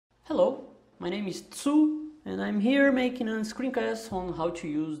Hello, my name is Tsu and I'm here making a screencast on how to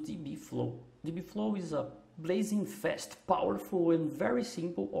use DBFlow. DBFlow is a blazing fast, powerful and very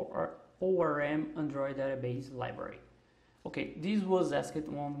simple ORM Android database library. Okay, this was asked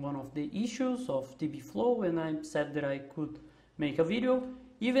on one of the issues of DBFlow and I said that I could make a video.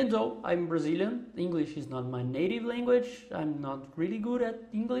 Even though I'm Brazilian, English is not my native language, I'm not really good at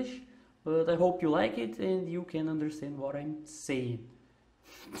English, but I hope you like it and you can understand what I'm saying.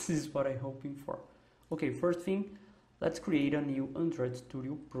 This is what I'm hoping for. Okay, first thing, let's create a new Android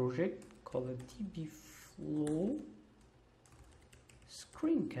Studio project called DBFlow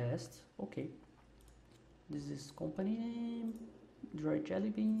screencast. Okay, this is company name, Android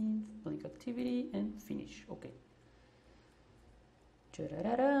Jelly Bean, blank activity, and finish. Okay.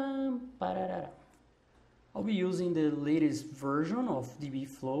 I'll be using the latest version of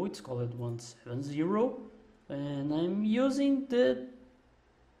DBFlow. It's called 1.7.0, and I'm using the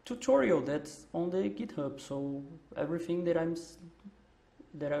tutorial that's on the GitHub. So everything that I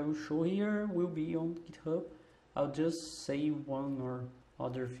will show here will be on GitHub. I'll just say one or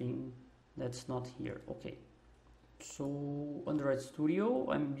other thing that's not here. Okay. So Android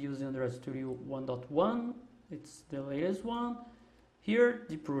Studio, I'm using Android Studio 1.1. It's the latest one. Here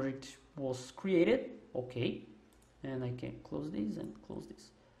the project was created. Okay, and I can close this and close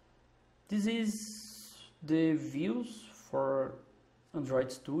this. This is the views for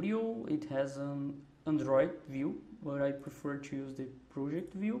Android Studio. It has an Android view, but I prefer to use the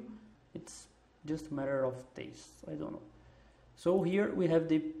project view. It's just a matter of taste, I don't know. So here we have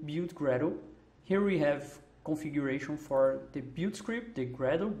the build Gradle. Here we have configuration for the build script, the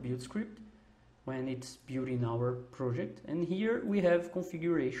Gradle build script, when it's building our project. And here we have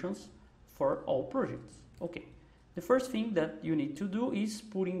configurations for all projects. Okay, the first thing that you need to do is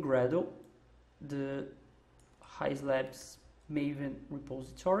put in Gradle the HighLabs Maven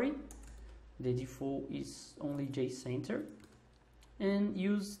repository. The default is only JCenter, and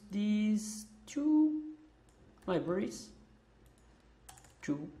use these two libraries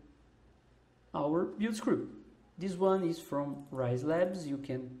to our build script. This one is from RiseLabs. You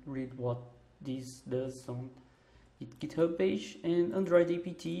can read what this does on its GitHub page, and Android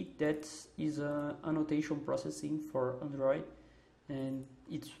APT, that is a annotation processing for Android, and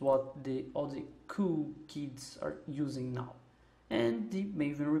it's what all the cool kids are using now. And the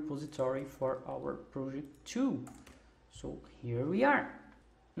Maven repository for our project too. So here we are.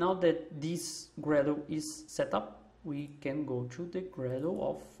 Now that this Gradle is set up, we can go to the Gradle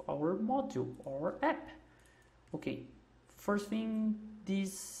of our module or app. Okay, first thing,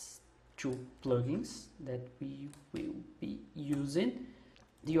 these two plugins that we will be using.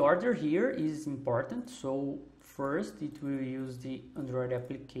 The order here is important. So first it will use the Android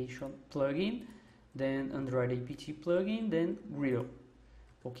application plugin, then Android APT plugin, then Gradle.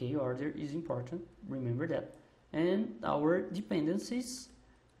 Okay, order is important, remember that. And our dependencies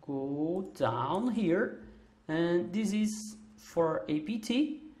go down here, and this is for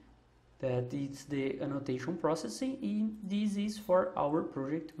APT, that is the annotation processing, and this is for our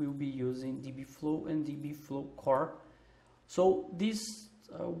project. We'll be using DBFlow and DBFlow core. So this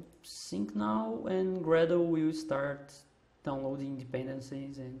sync now, and Gradle will start downloading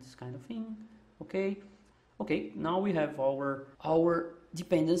dependencies and this kind of thing. Okay, now we have our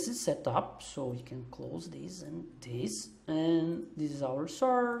dependencies set up, so we can close this and this, and this is our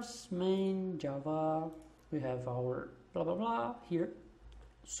source, main, Java. We have our blah blah blah here.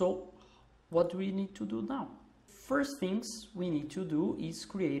 So what do we need to do now? First things we need to do is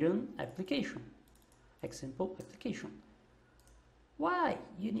create an application, example application. Why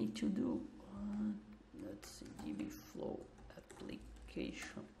you need to do let's see, DBFlow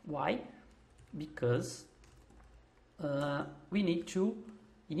application. Why? Because we need to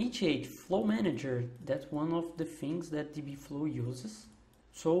initiate Flow Manager. That's one of the things that DBFlow uses,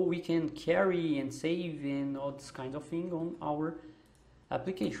 so we can carry and save and all this kind of thing on our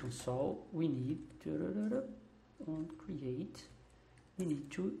application. So we need to create, we need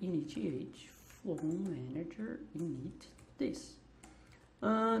to initiate Flow Manager. We need this.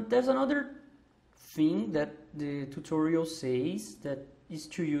 There's another thing that the tutorial says, that is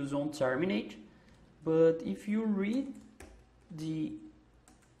to use on terminate, but if you read the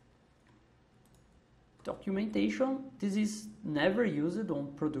documentation, this is never used on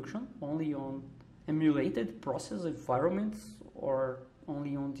production, only on emulated process environments or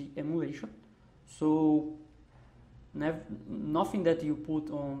only on the emulation. So nothing that you put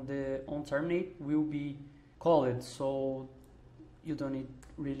on terminate will be called, so you don't need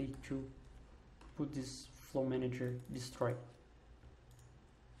really to put this Flow Manager destroy.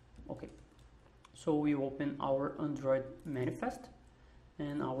 Okay, so we open our Android manifest,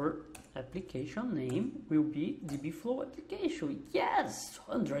 and our application name will be DBFlow application. Yes,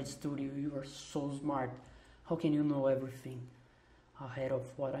 Android Studio, you are so smart. How can you know everything ahead of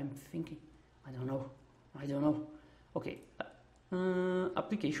what I'm thinking? I don't know. Okay,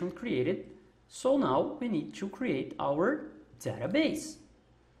 application created. So now we need to create our database.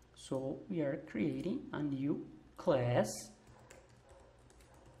 So we are creating a new class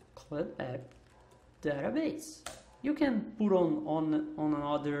called app database. You can put on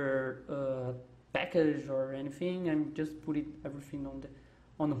another package or anything, and just put everything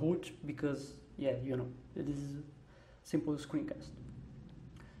on root, because yeah, you know, it is a simple screencast.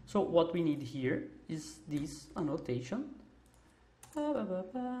 So what we need here is this annotation.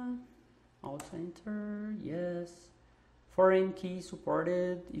 Alt enter, yes. Foreign key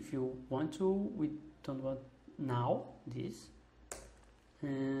supported if you want to. We don't want now this.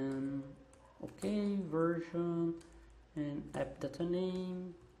 And okay, version and app data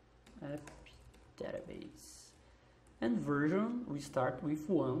name, app database. And version, we start with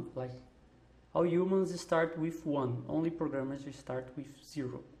 1, like all humans start with 1, only programmers start with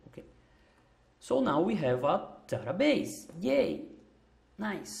 0. Okay. So now we have a database. Yay!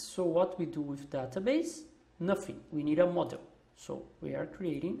 Nice. So what we do with database? Nothing. We need a model. So we are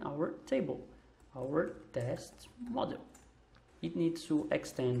creating our table, our test model. It needs to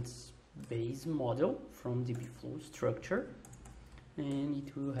extend base model from DBFlow structure, and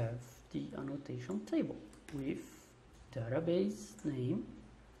it will have the annotation table with database name,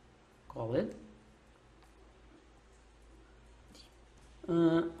 call it.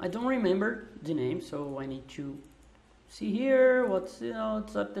 I don't remember the name, so I need to see here what's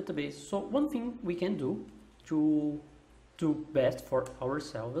up database. So one thing we can do to do best for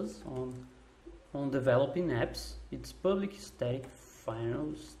ourselves on developing apps, it's public static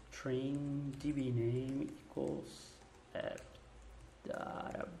final string db name equals app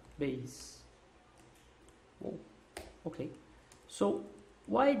database. Oh, okay. So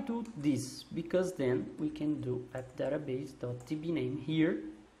why do this? Because then we can do app database.dbname here,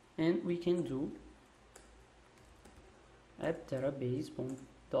 and we can do app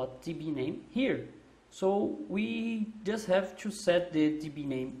database.dbname here. So we just have to set the DB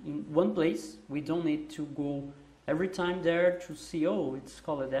name in one place. We don't need to go every time there to see, oh, it's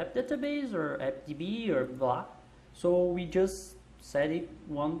called app database or app DB or blah. So we just set it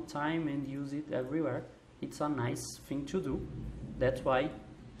one time and use it everywhere. It's a nice thing to do. That's why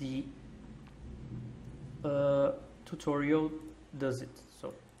the tutorial does it.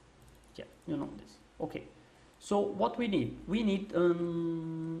 So yeah, you know this. Okay. So what we need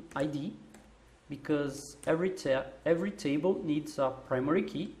an ID, because every table needs a primary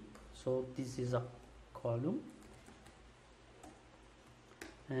key. So this is a column,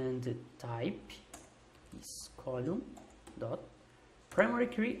 and the type is column dot primary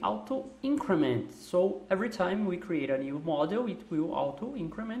key auto increment. So every time we create a new model, it will auto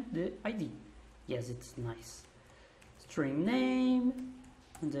increment the ID. Yes, it's nice. String name,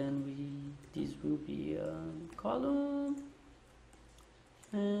 and then this will be a column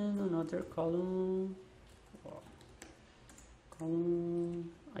and another column,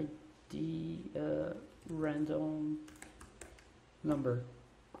 ID random number.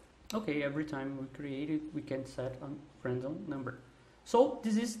 Okay, every time we create it, we can set a random number. So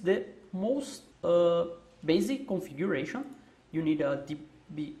this is the most basic configuration. You need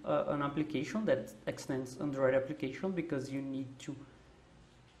an application that extends Android application, because you need to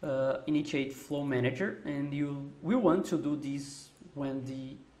initiate Flow Manager, and you will want to do this when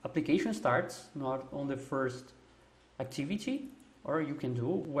the application starts, not on the first activity, or you can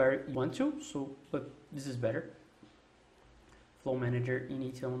do where you want to. So, but this is better. Flow Manager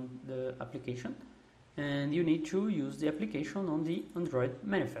init on the application, and you need to use the application on the Android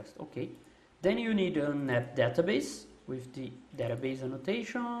manifest. Okay, then you need an app database with the database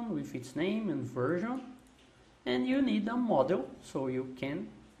annotation, with its name and version, and you need a model, so you can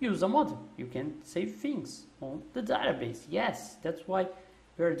use a model. You can save things on the database. Yes, that's why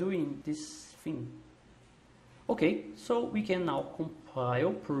we are doing this thing. Okay, so we can now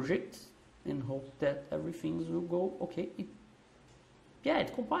compile project and hope that everything will go okay.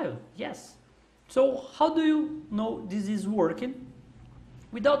 It compiled. Yes. So how do you know this is working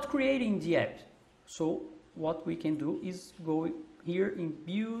without creating the app? So what we can do is go here in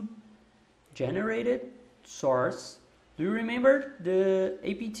build, generated, source. Do you remember the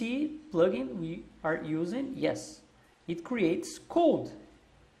apt plugin we are using? Yes. It creates code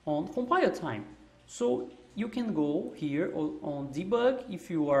on compile time. So you can go here on debug. If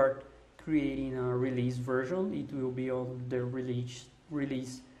you are creating a release version, it will be on the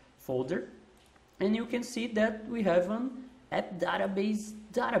release folder. And you can see that we have an app database.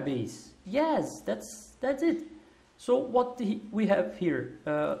 Yes, that's it. So what we have here,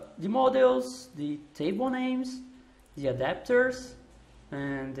 the models, the table names, the adapters,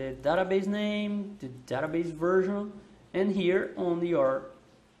 and the database name, the database version, and here on your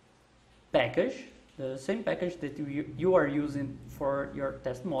package, the same package that you are using for your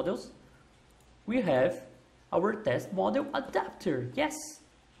test models, we have our test model adapter. Yes,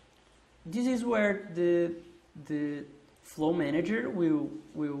 this is where the flow manager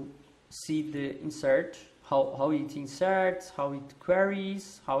will see the insert, how it inserts, how it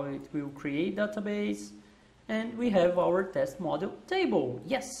queries, how it will create database, and we have our test model table.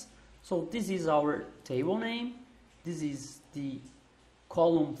 Yes, so this is our table name, this is the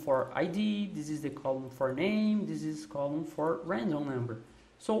column for ID, this is the column for name, this is column for random number.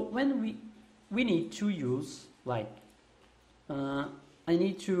 So when we need to use, like, I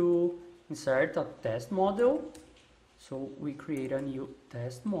need to insert a test model, so we create a new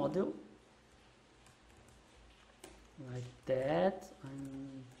test model like that,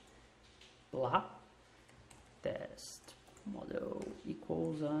 and blah, test model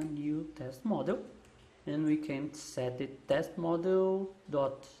equals a new test model, and we can set the test model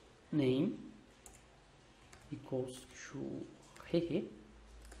dot name equals to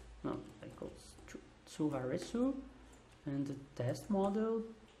equals to Suharesu, and the test model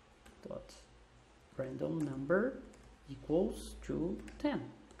dot random number equals to 10,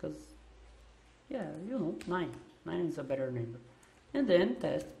 because yeah, you know, 9 is a better number. And then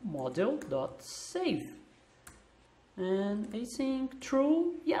test model dot save, and async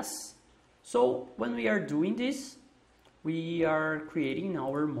true. Yes, so when we are doing this, we are creating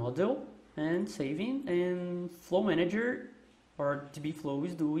our model and saving, and Flow Manager or DBFlow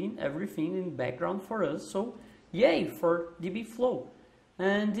is doing everything in background for us. So yay for DBFlow.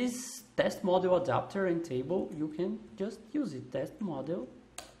 And this test model adapter and table, you can just use it. Test model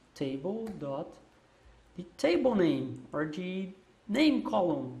table dot the table name or the name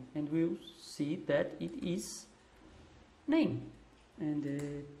column, and we'll see that it is name, and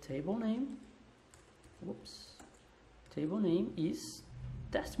the table name, table name is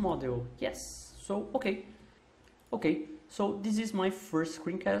test model. Yes, so okay, so this is my first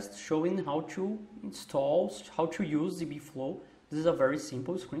screencast showing how to install, how to use DBFlow. This is a very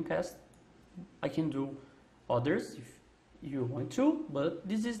simple screencast. I can do others if you want to, but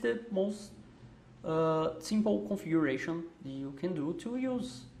this is the most simple configuration that you can do to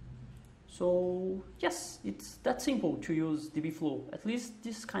use. So yes, it's that simple to use DBFlow. At least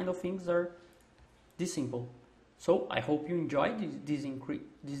these kind of things are this simple. So I hope you enjoyed this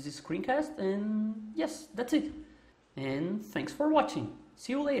screencast, and yes, that's it. And thanks for watching.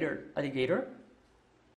 See you later, alligator.